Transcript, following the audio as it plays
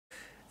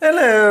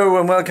Hello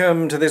and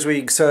welcome to this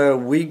week's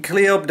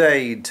weekly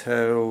update.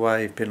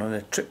 I've been on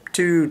a trip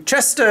to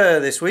Chester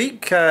this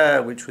week,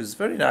 which was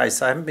very nice.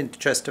 I haven't been to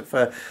Chester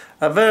for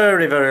a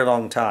very, very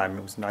long time.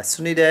 It was a nice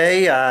sunny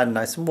day and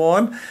nice and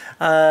warm,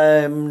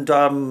 and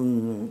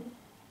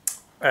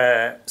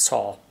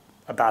saw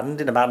a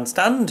band in a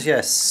bandstand.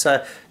 Yes,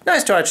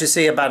 nice to actually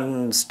see a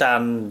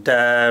bandstand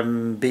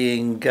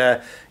being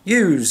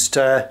used.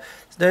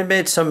 They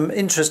made some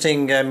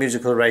interesting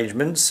musical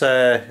arrangements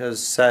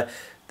as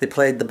they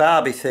played the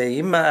Barbie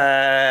theme.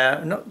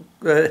 Not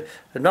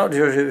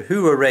sure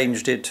who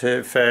arranged it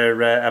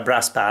for a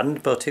brass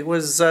band, but it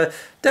was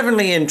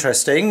definitely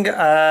interesting.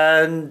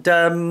 And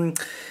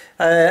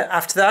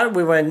after that,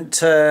 we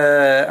went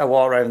a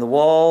walk around the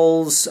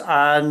walls,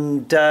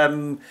 and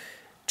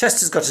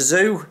Chester's got a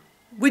zoo.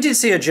 We did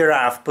see a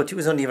giraffe, but it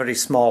was only a very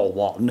small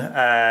one.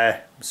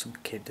 Some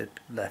kid had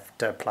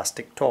left a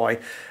plastic toy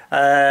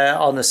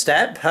on the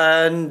step,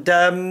 and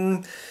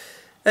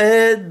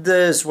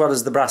as well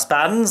as the brass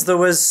bands, there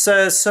was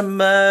some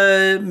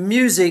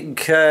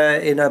music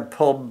in a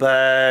pub,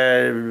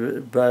 a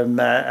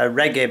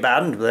reggae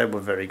band. They were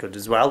very good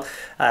as well.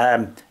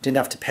 Didn't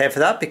have to pay for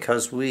that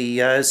because we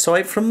saw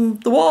it from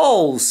the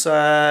walls.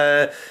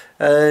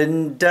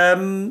 And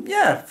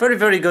yeah, very,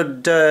 very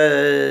good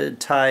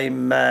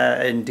time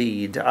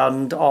indeed.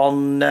 And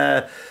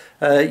on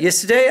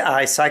yesterday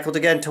I cycled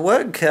again to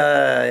work,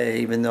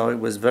 even though it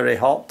was very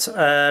hot.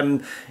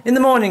 In the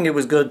morning it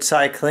was good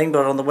cycling,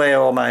 but on the way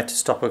home I had to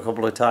stop a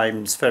couple of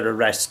times for a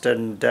rest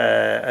and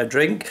a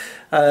drink.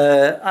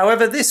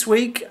 However, this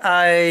week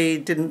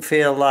I didn't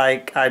feel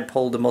like I'd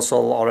pulled a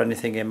muscle or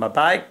anything in my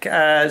back,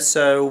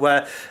 so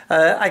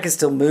I can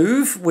still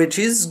move, which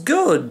is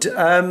good.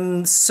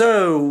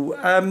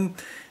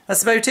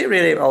 That's about it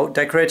really. Oh,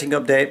 decorating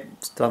update,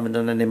 still haven't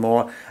done any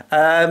more.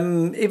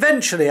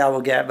 Eventually I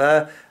will get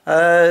there.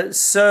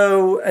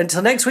 So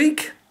until next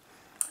week,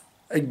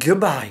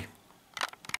 goodbye.